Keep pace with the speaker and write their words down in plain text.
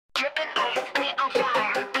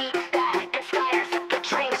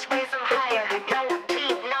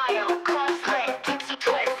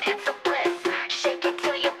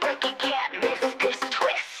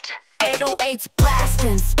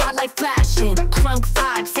Crunk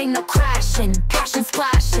vibes, ain't no crashing, passion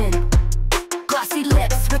splashing. Glossy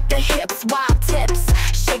lips with the hips, wild tips.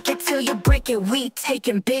 Shake it till you break it, we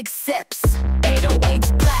taking big sips.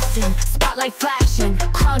 808s blasting, spotlight flashing.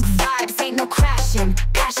 Crunk vibes, ain't no crashing,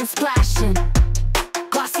 passion splashing.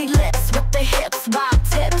 Glossy lips with the hips, wild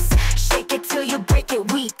tips. Shake it till you break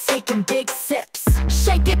it, we taking big sips.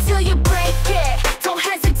 Shake it till you break it, don't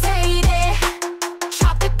hesitate it.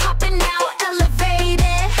 Chop it, poppin' now, elevate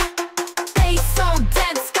it. Bass so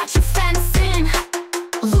dense, got you fencing.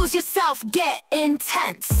 Lose yourself, get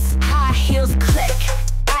intense. High heels click,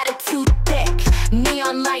 attitude thick.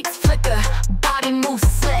 Neon lights flicker, body moves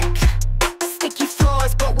slick. Sticky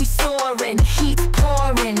floors, but we soaring, heat's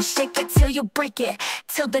pouring. Shake it till you break it,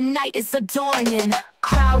 till the night is adorning.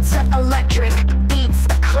 Crowds are electric, beats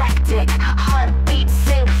eclectic. Heartbeat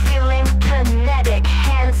sync, feeling kinetic.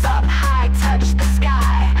 Hands up high, touch the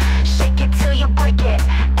sky. Shake it till you break it,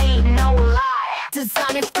 ain't no lie.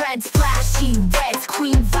 Designer threads, flashy reds.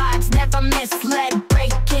 Queen vibes, never misled.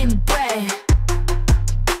 Breaking bread,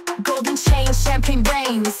 golden chain, champagne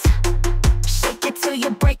rains. Shake it till you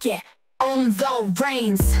break it, own the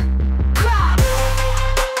reins.